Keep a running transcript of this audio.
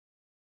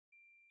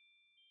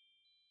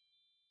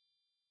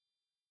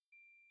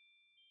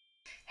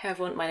Hey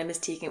everyone, my name is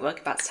Tegan and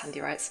welcome back to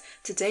TandeWrites.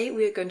 Today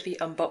we are going to be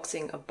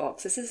unboxing a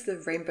box. This is the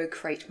Rainbow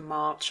Crate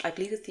March. I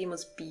believe the theme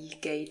was Be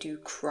Gay, Do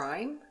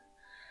Crime.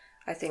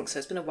 I think so.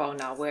 It's been a while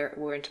now.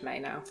 We're into May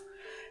now.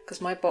 Because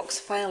my box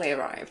finally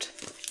arrived.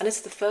 And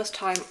it's the first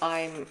time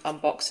I'm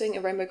unboxing a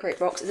Rainbow Crate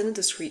box. It's in a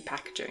discreet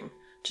packaging.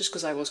 Just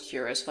because I was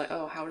curious, like,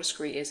 oh, how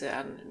discreet is it?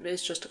 And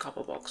it's just a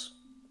couple box.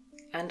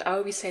 And I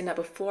will be saying that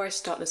before I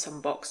start this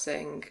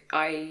unboxing,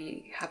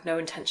 I have no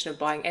intention of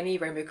buying any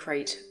Rainbow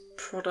Crate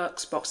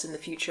products, boxes in the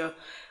future,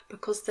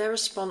 because their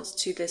response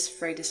to this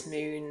Freydis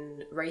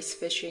Moon race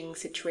fishing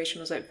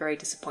situation was like very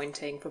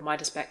disappointing from my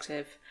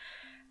perspective.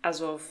 As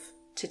of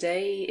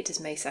today, it is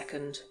May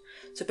 2nd.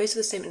 So based on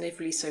the statement they've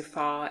released so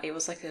far, it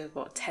was like a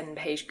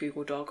 10-page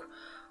Google Doc.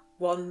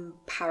 One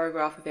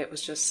paragraph of it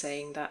was just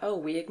saying that, oh,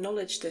 we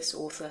acknowledge this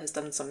author has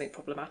done something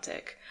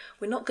problematic.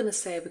 We're not going to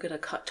say we're going to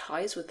cut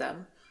ties with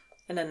them.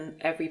 And then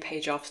every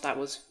page after that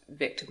was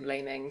victim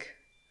blaming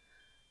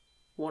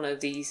one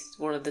of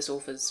this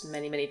author's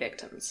many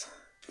victims.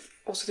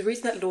 Also, the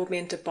reason that lured me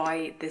in to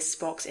buy this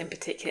box in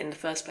particular in the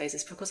first place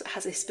is because it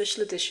has a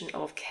special edition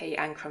of Kay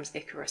Ancrum's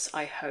Icarus,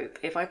 I hope.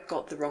 If I've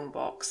got the wrong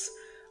box,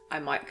 I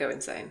might go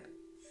insane.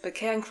 But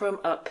Kay Ancrum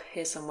up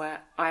here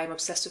somewhere, I am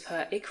obsessed with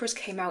her. Icarus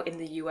came out in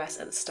the US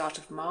at the start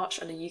of March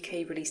and the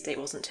UK release date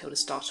wasn't until the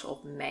start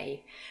of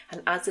May.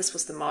 And as this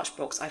was the March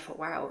box, I thought,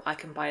 wow, I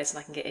can buy this and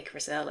I can get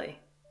Icarus early.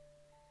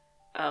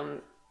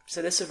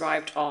 So this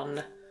arrived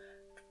on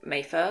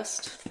May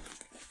 1st,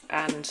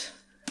 and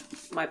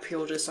my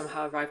pre-order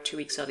somehow arrived 2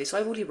 weeks early, so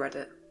I've already read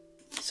it.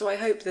 So I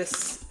hope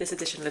this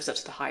edition lives up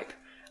to the hype.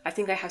 I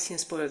think I have seen a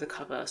spoiler of the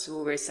cover, so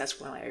we'll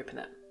reassess when I open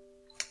it.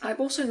 I'm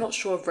also not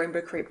sure if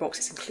Rainbow Crate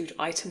boxes include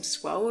items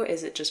as well, or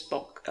is it just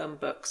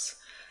books?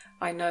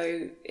 I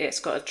know it's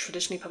got a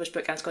traditionally published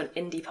book and it's got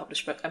an indie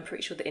published book. I'm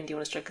pretty sure the indie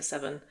one is Joker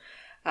 7,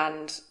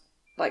 and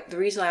like, the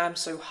reason I am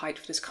so hyped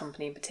for this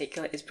company in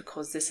particular is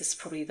because this is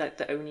probably like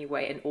the only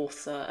way an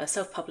author, a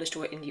self-published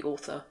or indie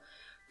author,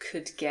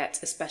 could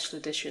get a special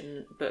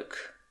edition book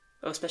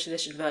or a special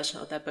edition version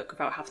of their book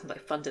without having to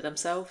like fund it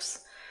themselves.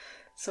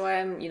 So I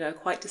am,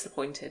 quite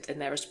disappointed in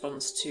their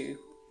response to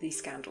these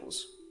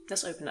scandals.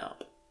 Let's open it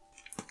up.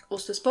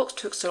 Also, this box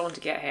took so long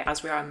to get here,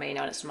 as we are in May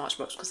now and it's a March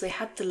box, because they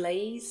had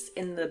delays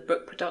in the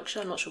book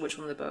production. I'm not sure which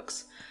one of the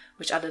books,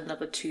 which added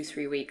another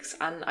 2-3 weeks,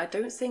 and I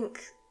don't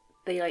think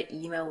they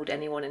emailed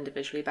anyone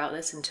individually about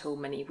this until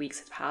many weeks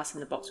had passed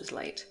and the box was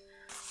late.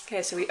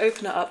 Okay, so we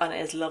open it up and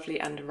it is lovely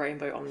and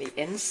rainbow on the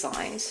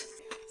inside.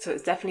 So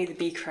it's definitely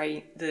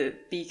the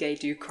Be Gay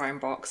Do Crime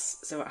box.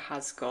 So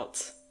it's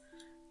got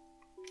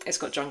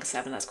Junker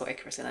 7, that's got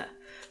Icarus in it.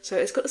 So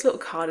it's got this little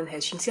card in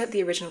here. So you can see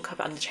the original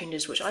cover and the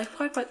changes, which I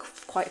find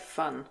quite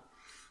fun.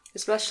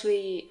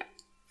 Especially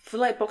for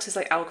boxes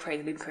like Owl Crate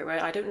and Loom Crate,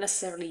 where I don't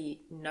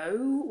necessarily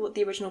know what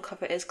the original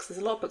cover is, because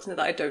there's a lot of books in it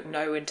that I don't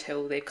know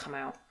until they've come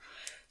out.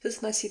 So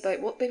it's nice to see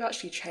what they've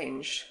actually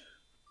changed.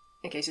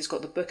 Okay, so it's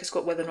got the book, it's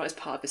got whether or not it's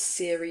part of a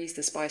series,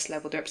 the spice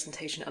level, the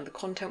representation, and the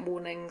content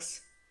warnings.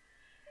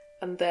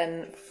 And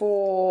then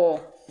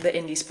for the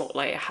indie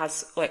spotlight, it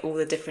has all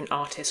the different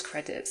artist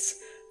credits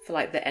for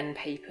the end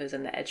papers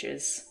and the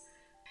edges.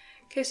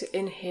 Okay, so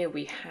in here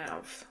we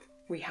have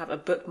a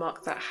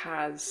bookmark that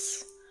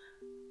has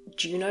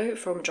Juno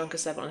from Junker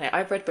 7 on here.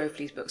 I've read both of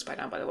these books by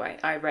now, by the way.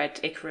 I read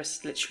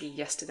Icarus literally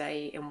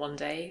yesterday in one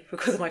day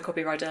because of my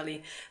copy arrived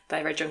early. But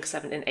I read Junker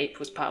 7 in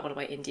April as part of one of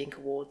my Indie Ink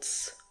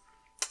Awards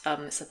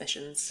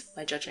submissions,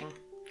 my judging.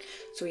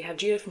 So we have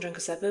Juno from Junker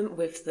 7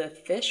 with the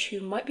fish, who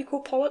might be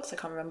called Pollux, I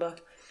can't remember.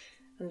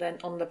 And then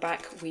on the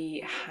back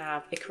we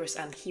have Icarus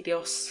and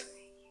Helios,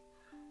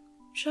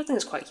 which I think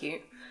is quite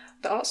cute.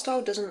 The art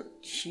style doesn't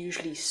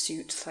hugely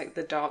suit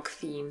the dark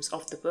themes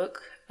of the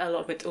book. A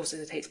lot of it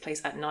also takes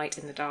place at night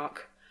in the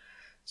dark.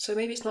 So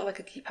maybe it's not a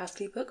cute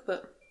pastely book,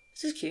 but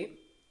this is cute.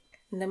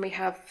 And then we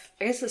have,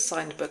 I guess, a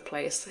signed book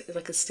plate. It's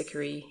like a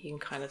stickery, you can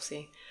kind of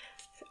see,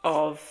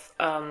 of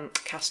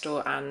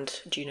Castor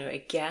and Juno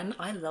again.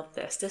 I love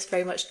this. This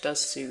very much does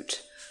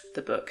suit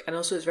the book. And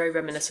also it's very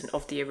reminiscent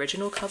of the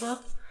original cover.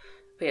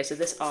 But yeah, so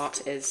this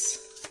art is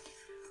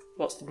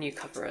what the new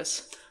cover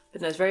is.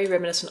 But no, it's very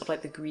reminiscent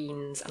of the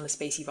greens and the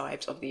spacey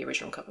vibes of the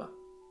original cover.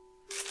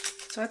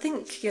 So I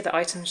think, yeah, the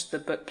items, the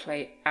book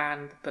plate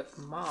and the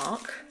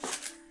bookmark.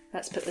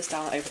 Let's put this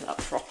down and open it up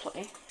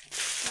properly.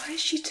 Why is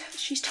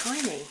she's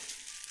tiny?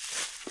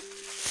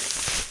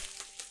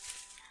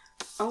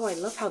 Oh, I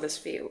love how this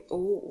feels.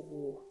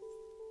 Oh.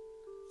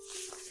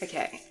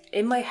 Okay,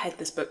 in my head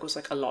this book was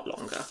a lot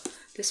longer.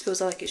 This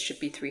feels like it should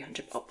be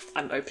 300. Oh,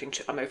 I'm opening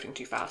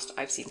too fast.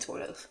 I've seen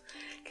spoilers.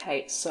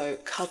 Okay, so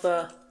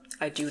cover.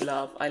 I do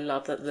love. I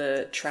love that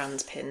the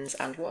trans pins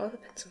and what other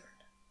pins are?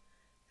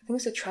 I think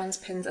it's the trans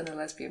pins and the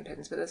lesbian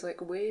pins, but there's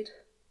weird.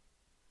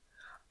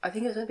 I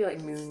think it's going to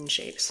be moon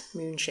shapes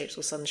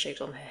or sun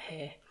shapes on her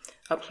hair,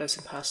 up close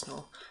and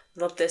personal.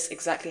 Love this,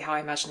 exactly how I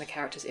imagine the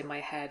characters in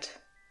my head.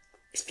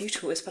 It's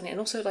beautiful, it's funny, and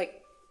also you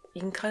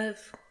can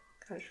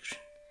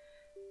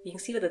you can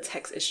see where the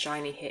text is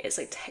shiny here. It's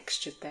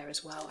textured there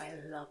as well. I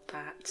love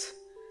that.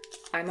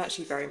 I'm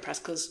actually very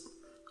impressed because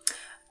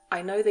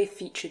I know they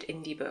featured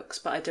indie books,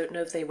 but I don't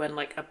know if they went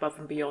like above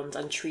and beyond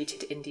and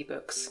treated indie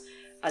books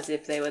as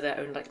if they were their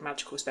own like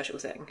magical special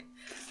thing.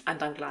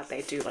 And I'm glad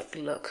they do. Like,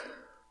 look,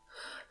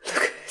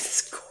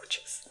 this is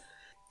gorgeous.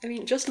 I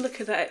mean, just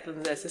looking at it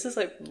from this is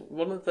like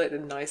one of like the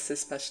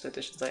nicest special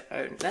editions I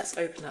own. Let's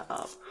open it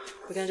up.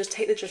 We're going to just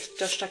take the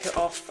dust jacket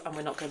off and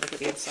we're not going to look at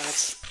the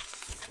insides.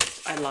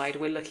 I lied,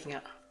 we're looking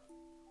at.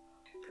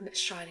 And it's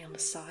shiny on the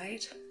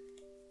side.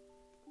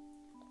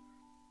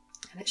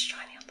 And it's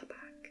shiny on the back.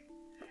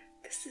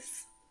 This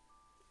is...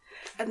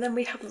 And then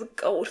we have the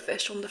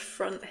goldfish on the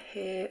front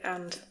here,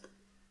 and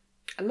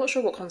I'm not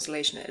sure what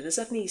constellation it is. There's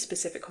definitely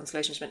specific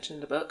constellations mentioned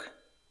in the book,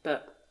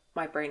 but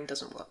my brain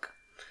doesn't work.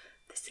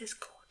 This is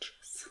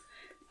gorgeous.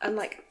 And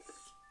like,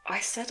 I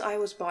said I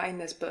was buying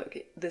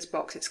this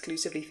box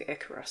exclusively for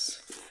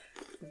Icarus.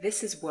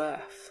 This is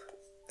worth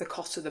the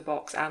cost of the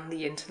box and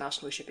the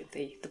international shipping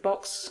fee. The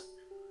box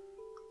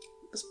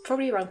was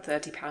probably around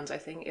 £30, I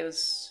think. It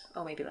was,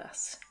 or maybe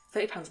less.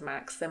 £30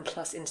 max, then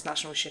plus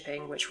international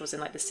shipping, which was in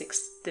like the £15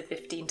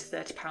 to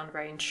 £30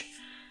 range.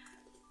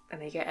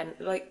 And they get, and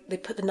like, they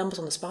put the numbers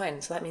on the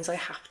spine, so that means I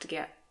have to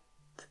get,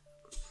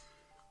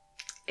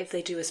 if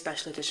they do a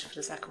special edition for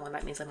the second one,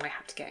 that means I might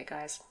have to get it,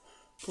 guys.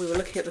 We were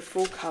looking at the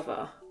full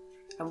cover,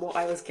 and what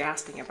I was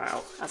gasping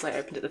about as I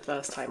opened it the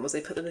first time was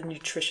they put the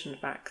nutrition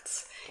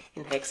facts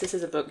in here, because this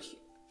is a book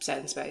set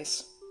in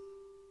space,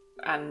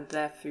 and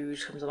their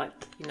food comes in like,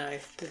 you know,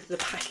 the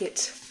packet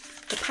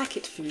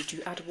food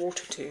you add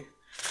water to,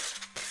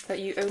 that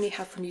you only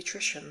have for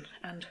nutrition.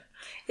 And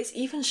it's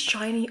even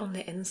shiny on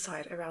the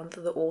inside around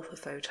the author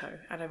photo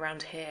and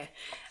around here.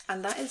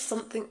 And that is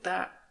something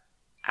that,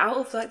 out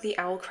of like the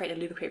Owl Crate and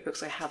Lunar Crate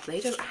books I have,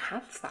 they don't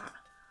have that.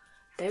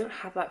 They don't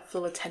have that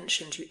full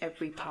attention to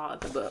every part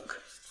of the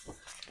book.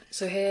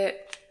 So here,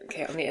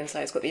 okay, on the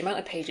inside, it's got the amount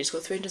of pages, it's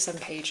got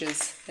 307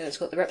 pages, and it's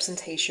got the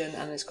representation,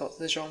 and it's got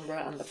the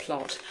genre and the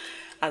plot.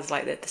 As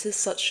like that, this is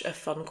such a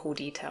fun, cool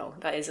detail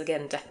that is,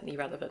 again, definitely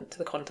relevant to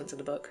the contents of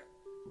the book.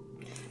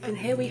 And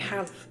here we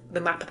have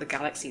the map of the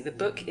galaxy. The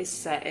book is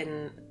set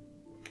in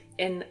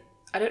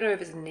I don't know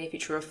if it's in the near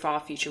future or far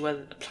future, where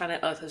the planet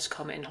Earth has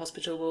come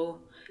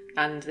inhospitable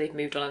and they've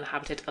moved on and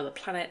inhabited other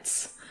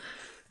planets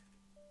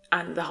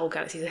and the whole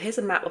galaxy. So here's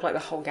a map of like the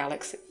whole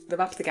galaxy, the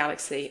map of the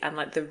galaxy, and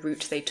like the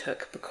route they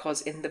took,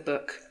 because in the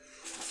book,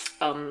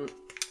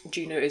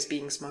 Juno is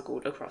being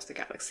smuggled across the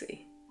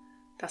galaxy.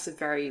 That's a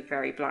very,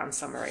 very bland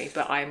summary,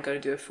 but I am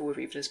going to do a full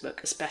review for this book,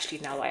 especially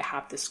now that I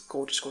have this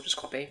gorgeous, gorgeous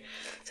copy.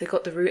 So they've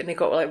got the route, and they've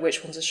got like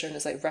which ones are shown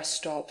as like rest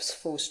stops,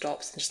 full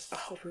stops, and just the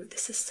whole route.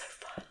 This is so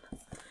fun.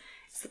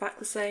 Is the back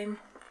the same?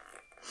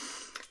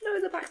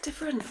 No, the back's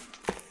different.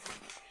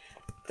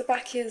 The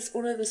back is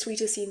one of the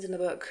sweetest scenes in the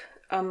book.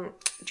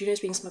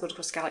 Juno's being smuggled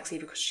across the galaxy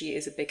because she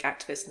is a big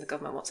activist and the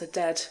government wants her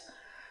dead.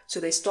 So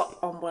they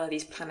stop on one of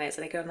these planets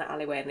and they go in the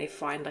alleyway and they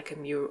find like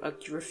a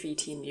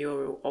graffiti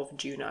mural of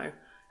Juno.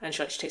 And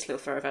she takes a little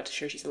photo of her to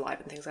show she's alive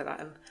and things like that.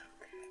 And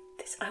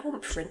this, I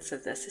want prints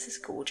of this. This is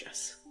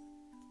gorgeous.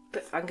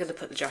 But I'm going to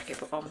put the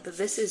jacket on. But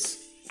this is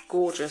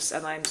gorgeous,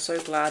 and I'm so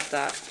glad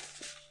that,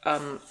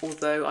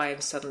 although I am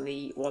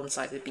suddenly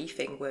one-sided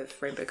beefing with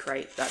Rainbow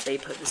Crate, that they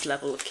put this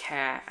level of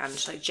care and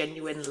just, like,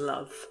 genuine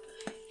love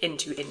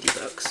into indie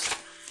books.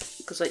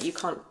 Because like you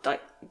can't,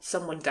 like,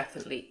 someone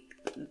definitely,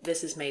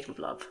 this is made with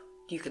love.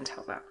 You can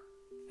tell that.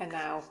 And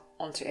now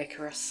onto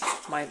Icarus,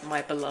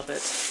 my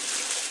beloved.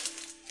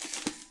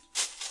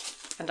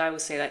 And I will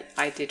say that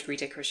I did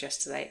read Icarus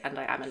yesterday and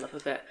I am in love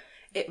with it.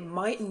 It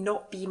might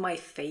not be my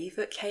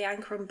favourite Kay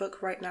Ancrum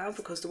book right now,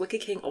 because The Wicked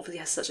King obviously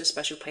has such a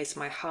special place in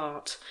my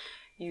heart.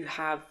 You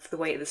have The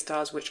Way of the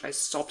Stars, which I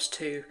sobbed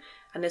to,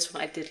 and this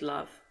one I did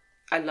love.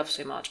 I love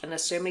so much, and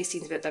there's so many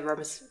scenes of it that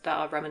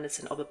are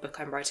reminiscent of the book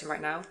I'm writing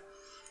right now.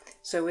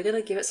 So we're going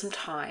to give it some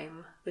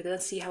time. We're going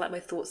to see how like my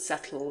thoughts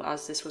settle,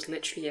 as this was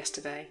literally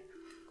yesterday.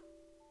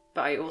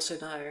 But I also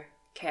know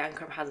Kay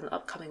Ancrum has an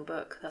upcoming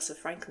book that's a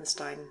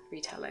Frankenstein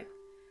retelling.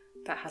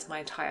 That has my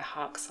entire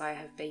heart because I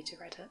have beta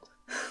read it.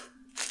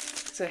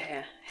 So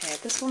here,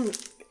 this one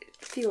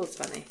feels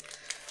funny.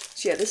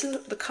 So yeah, this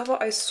is the cover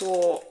I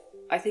saw.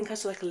 I think I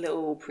saw like a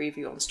little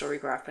preview on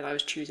Storygraph when I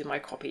was choosing my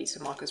copies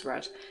for Marcus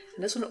Red.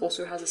 And this one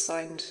also has a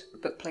signed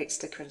bookplate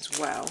sticker as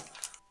well.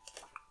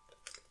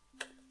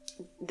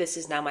 This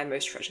is now my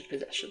most treasured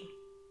possession.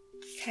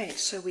 Okay,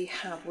 so we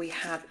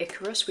have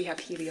Icarus, we have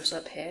Helios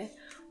up here.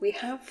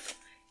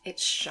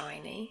 It's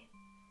shiny.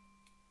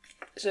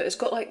 So it's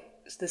got like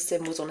the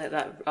symbols on it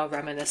that are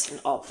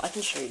reminiscent of, I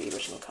can show you the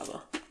original cover.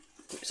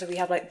 So we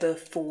have like the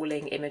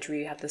falling imagery,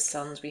 we have the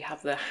suns, we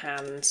have the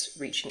hands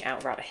reaching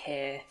out right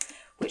here,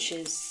 which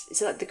is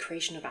it like the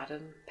creation of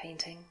Adam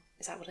painting?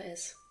 Is that what it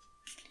is?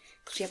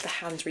 Because we have the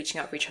hands reaching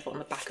out for each other on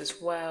the back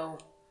as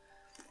well.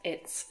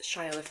 It's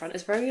shiny on the front.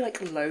 It's very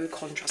like low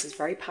contrast, it's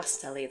very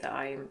pastel-y that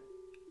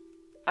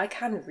I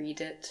can read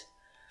it,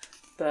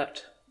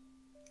 but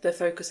the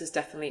focus is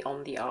definitely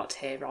on the art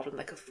here rather than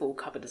like a full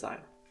cover design.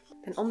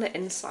 Then on the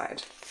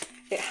inside,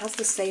 it has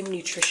the same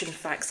nutrition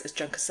facts as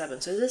Junker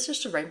 7. So is this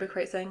just a Rainbow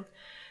Crate thing?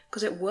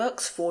 Because it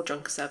works for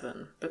Junker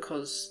 7,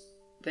 because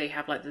they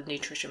have like the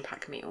nutrition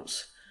pack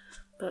meals.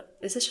 But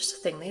is this just a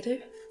thing they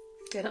do?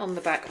 Then on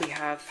the back we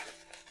have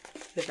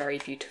the very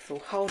beautiful,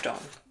 hold on.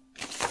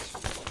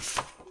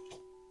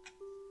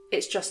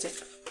 It's just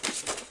it.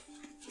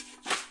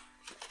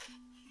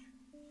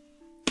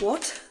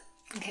 What?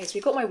 Okay, so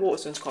we got my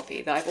Waterstones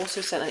copy that I've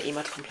also sent an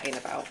email to complain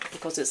about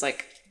because it's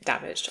like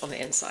damaged on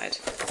the inside.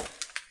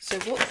 So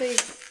what they...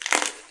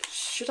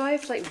 Should I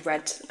have like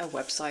read a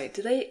website?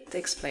 Did they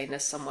explain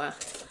this somewhere?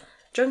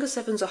 Jungle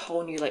 7's a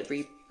whole new like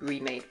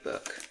remade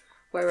book,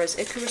 whereas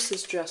Icarus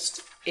is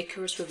just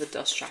Icarus with a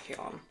dust jacket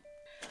on.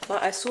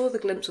 Like I saw the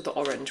glimpse of the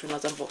orange when I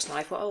was unboxing and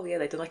I thought, oh yeah,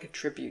 they've done like a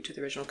tribute to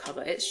the original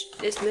cover. It's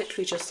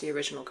literally just the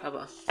original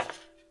cover.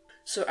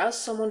 So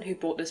as someone who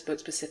bought this book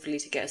specifically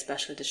to get a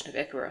special edition of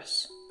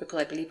Icarus, because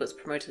I believe it was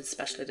promoted as a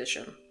special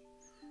edition,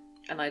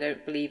 and I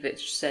don't believe it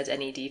said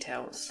any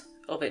details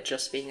of it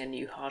just being a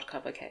new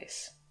hardcover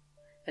case.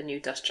 A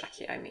new dust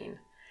jacket, I mean.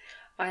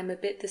 I'm a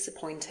bit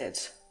disappointed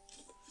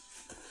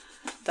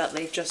that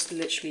they've just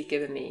literally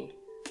given me...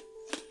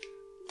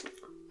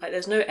 Like,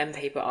 there's no end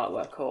paper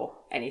artwork or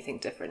anything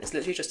different. It's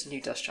literally just a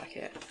new dust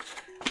jacket.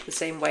 The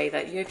same way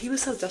that, you know, people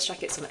sell dust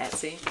jackets on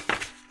Etsy.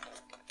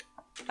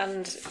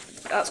 And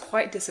that's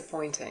quite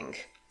disappointing.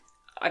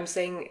 I'm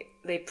saying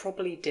they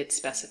probably did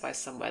specify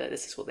somewhere that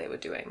this is what they were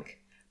doing.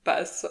 But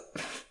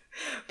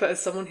as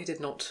someone who did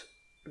not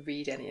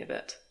read any of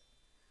it,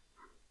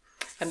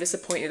 I'm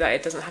disappointed that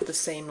it doesn't have the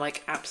same,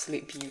 like,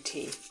 absolute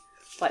beauty.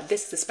 Like,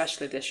 this is the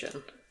special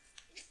edition.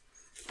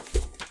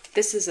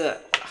 This is a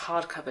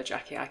hardcover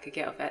jacket I could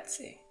get off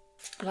Etsy.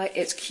 Like,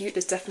 it's cute.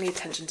 There's definitely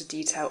attention to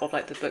detail of,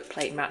 like, the book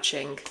plate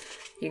matching.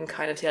 You can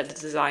kind of see, like, the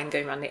design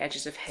going around the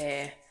edges of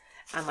here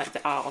and, like,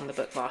 the art on the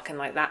bookmark, and,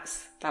 like,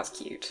 that's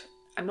cute.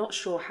 I'm not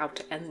sure how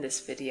to end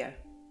this video.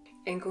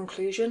 In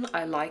conclusion,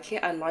 I like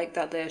it. I like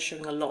that they're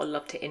showing a lot of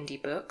love to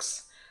indie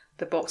books.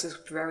 The box is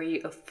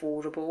very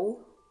affordable,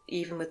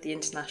 even with the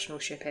international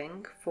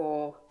shipping,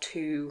 for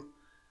two...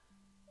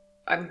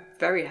 I'm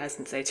very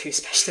hesitant to say two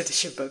special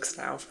edition books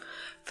now.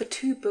 For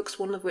two books,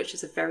 one of which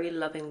is a very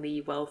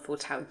lovingly, well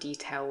thought out,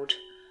 detailed,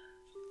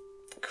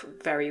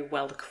 very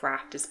well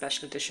crafted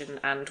special edition,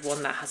 and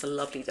one that has a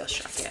lovely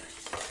dust jacket.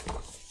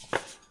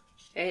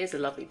 It is a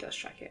lovely dust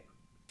jacket.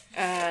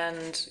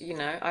 And, you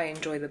know, I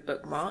enjoy the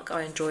bookmark.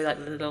 I enjoy like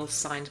the little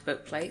signed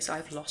book plates.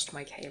 I've lost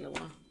my Kayla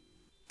one.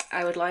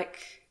 I would like...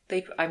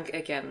 they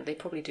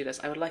probably do this.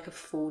 I would like a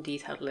full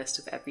detailed list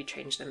of every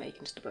change they're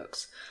making to the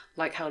books.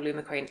 Like how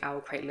Luma Crate and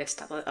Owl Crate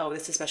list out, like, oh,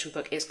 this is a special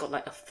book, it's got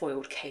like a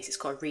foiled case, it's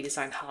got a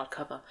redesigned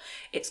hardcover,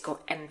 it's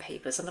got end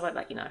paper, something like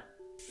that, you know.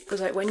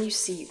 Because like when you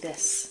see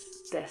this,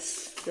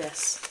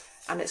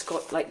 and it's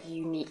got like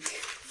unique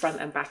front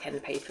and back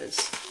end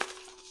papers,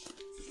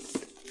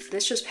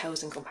 this just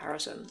pales in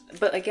comparison.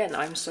 But again,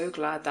 I'm so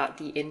glad that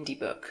the indie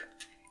book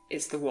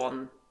is the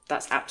one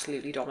that's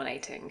absolutely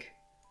dominating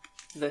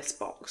this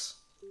box.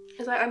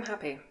 It's like, I'm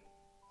happy.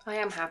 I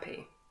am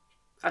happy.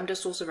 I'm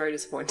just also very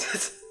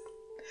disappointed.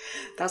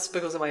 That's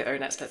because of my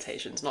own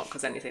expectations, not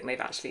because anything they've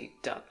actually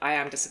done. I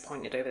am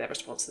disappointed over their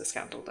response to the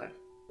scandal though.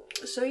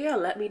 So yeah,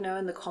 let me know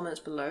in the comments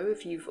below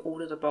if you've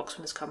ordered a box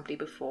from this company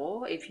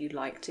before, if you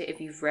liked it,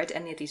 if you've read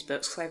any of these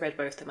books, because I read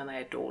both of them and I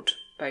adored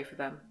both of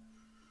them.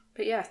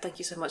 But yeah, thank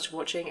you so much for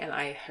watching, and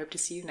I hope to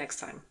see you next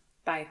time.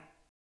 Bye.